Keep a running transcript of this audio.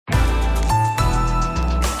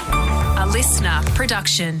listener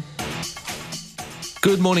production.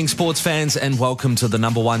 Good morning, sports fans, and welcome to the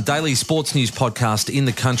number one daily sports news podcast in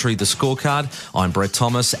the country, The Scorecard. I'm Brett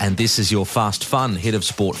Thomas, and this is your fast, fun hit of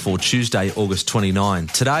sport for Tuesday, August 29.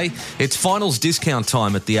 Today, it's finals discount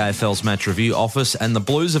time at the AFL's Match Review office, and the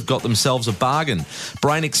Blues have got themselves a bargain.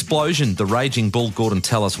 Brain explosion, the raging bull Gordon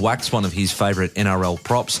Tallis waxed one of his favourite NRL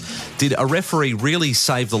props. Did a referee really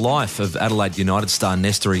save the life of Adelaide United star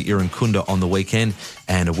Nesteri Irankunda on the weekend?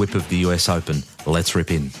 And a whip of the US Open. Let's rip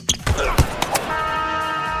in.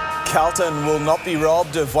 Carlton will not be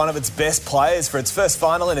robbed of one of its best players for its first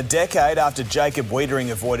final in a decade after Jacob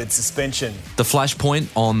Wiedering avoided suspension. The flashpoint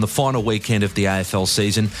on the final weekend of the AFL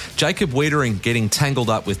season, Jacob Wiedering getting tangled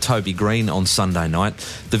up with Toby Green on Sunday night.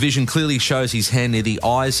 The vision clearly shows his hand near the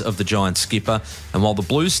eyes of the Giants skipper, and while the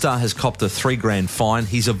Blues star has copped a $3,000 fine,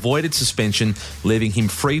 he's avoided suspension, leaving him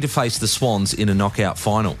free to face the Swans in a knockout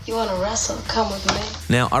final. You want to wrestle? Come with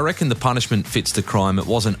me. Now, I reckon the punishment fits the crime. It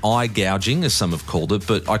wasn't eye gouging, as some have called it,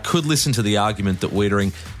 but I could listen to the argument that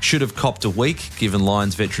Wiedering should have copped a week, given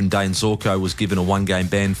Lions veteran Dane Zorko was given a one-game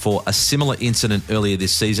ban for a similar incident earlier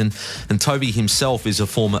this season, and Toby himself is a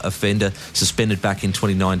former offender suspended back in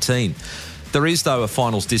 2019. There is, though, a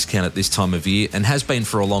finals discount at this time of year and has been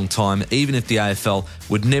for a long time, even if the AFL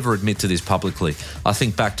would never admit to this publicly. I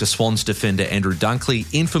think back to Swans defender Andrew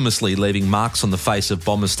Dunkley infamously leaving marks on the face of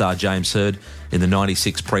Bomber star James Hird in the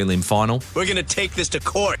 96 prelim final. We're going to take this to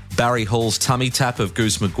court. Barry Hall's tummy tap of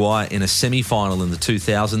Goose Maguire in a semi-final in the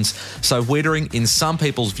 2000s. So Wiedering, in some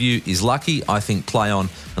people's view, is lucky. I think play on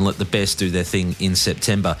and let the best do their thing in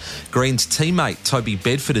September. Green's teammate Toby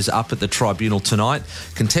Bedford is up at the tribunal tonight,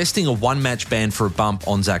 contesting a one-match ban for a bump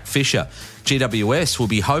on Zach Fisher. GWS will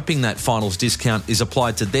be hoping that finals discount is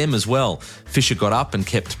applied to them as well. Fisher got up and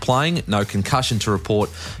kept playing, no concussion to report,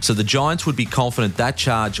 so the Giants would be confident that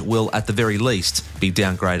charge will, at the very least, be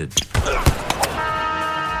downgraded.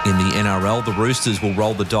 In the NRL, the Roosters will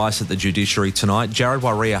roll the dice at the judiciary tonight. Jared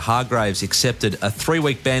Waerea-Hargreaves accepted a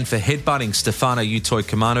 3-week ban for headbutting Stefano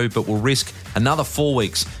Utoikamanu, but will risk another 4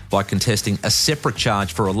 weeks by contesting a separate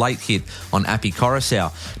charge for a late hit on Api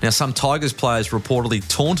Coruscant. Now, some Tigers players reportedly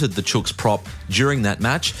taunted the Chooks prop during that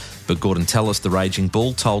match, but Gordon Tallis, the raging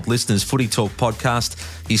bull, told listeners Footy Talk podcast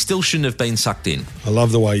he still shouldn't have been sucked in. I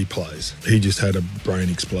love the way he plays. He just had a brain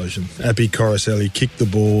explosion. Api Coruscant, he kicked the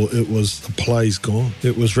ball. The play's gone.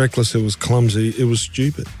 It was reckless. It was clumsy. It was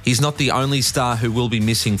stupid. He's not the only star who will be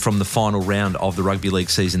missing from the final round of the rugby league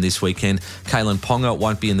season this weekend. Kalen Ponga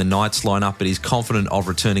won't be in the Knights lineup, but he's confident of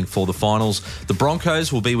returning for the finals. The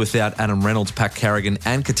Broncos will be without Adam Reynolds, Pat Carrigan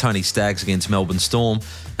and Katoni Staggs against Melbourne Storm.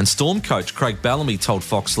 And Storm coach Craig Bellamy told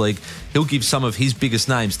Fox League he'll give some of his biggest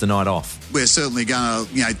names the night off. We're certainly going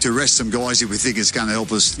to rest some guys if we think it's going to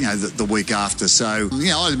help us, the week after. So,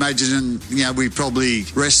 I'd imagine, we probably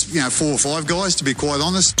rest, 4 or 5 guys, to be quite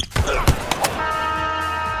honest.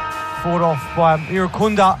 Fought off by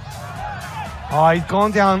Irankunda. He's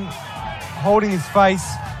gone down holding his face.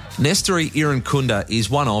 Nesteri Irankunda is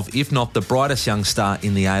one of, if not the brightest young star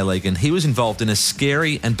in the A-League, and he was involved in a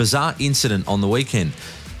scary and bizarre incident on the weekend.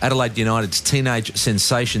 Adelaide United's teenage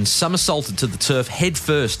sensation somersaulted to the turf head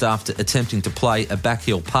first after attempting to play a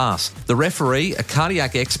backheel pass. The referee, a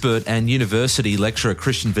cardiac expert and university lecturer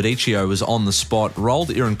Christian Vidicchio, was on the spot, rolled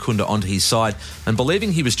Irankunda onto his side and,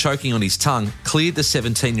 believing he was choking on his tongue, cleared the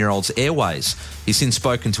 17-year-old's airways. He's since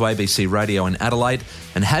spoken to ABC Radio in Adelaide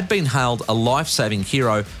and had been hailed a life-saving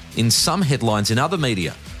hero in some headlines in other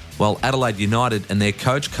media. Well, Adelaide United and their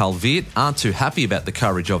coach, Carl Viet, aren't too happy about the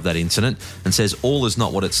coverage of that incident and says all is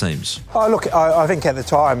not what it seems. Oh, look, I think at the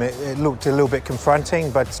time it looked a little bit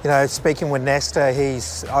confronting, but, speaking with Nesta,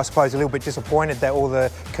 he's, I suppose, a little bit disappointed that all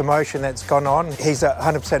the commotion that's gone on. He's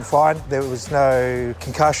 100% fine. There was no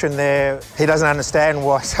concussion there. He doesn't understand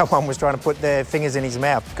why someone was trying to put their fingers in his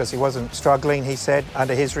mouth because he wasn't struggling, he said,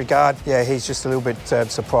 under his regard. Yeah, he's just a little bit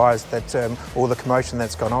surprised that all the commotion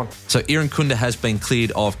that's gone on. So Irankunda has been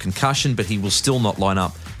cleared of concussion, but he will still not line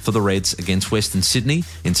up for the Reds against Western Sydney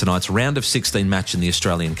in tonight's round of 16 match in the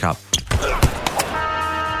Australian Cup.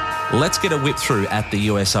 Let's get a whip through at the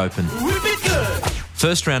US Open.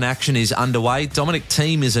 First round action is underway. Dominic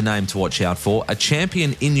Thiem is a name to watch out for. A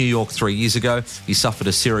champion in New York 3 years ago. He suffered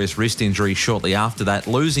a serious wrist injury shortly after that,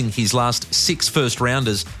 losing his last 6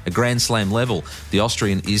 first-rounders at Grand Slam level. The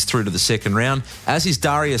Austrian is through to the second round, as is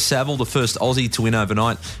Daria Saville, the first Aussie to win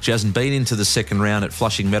overnight. She hasn't been into the second round at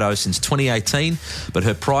Flushing Meadows since 2018, but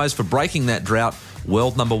her prize for breaking that drought,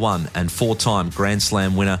 world number 1 and 4-time Grand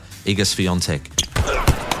Slam winner Iga Swiatek.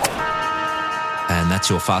 And that's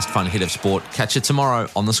your fast, fun hit of sport. Catch you tomorrow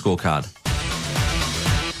on The Scorecard.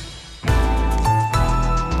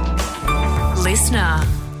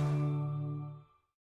 Listener.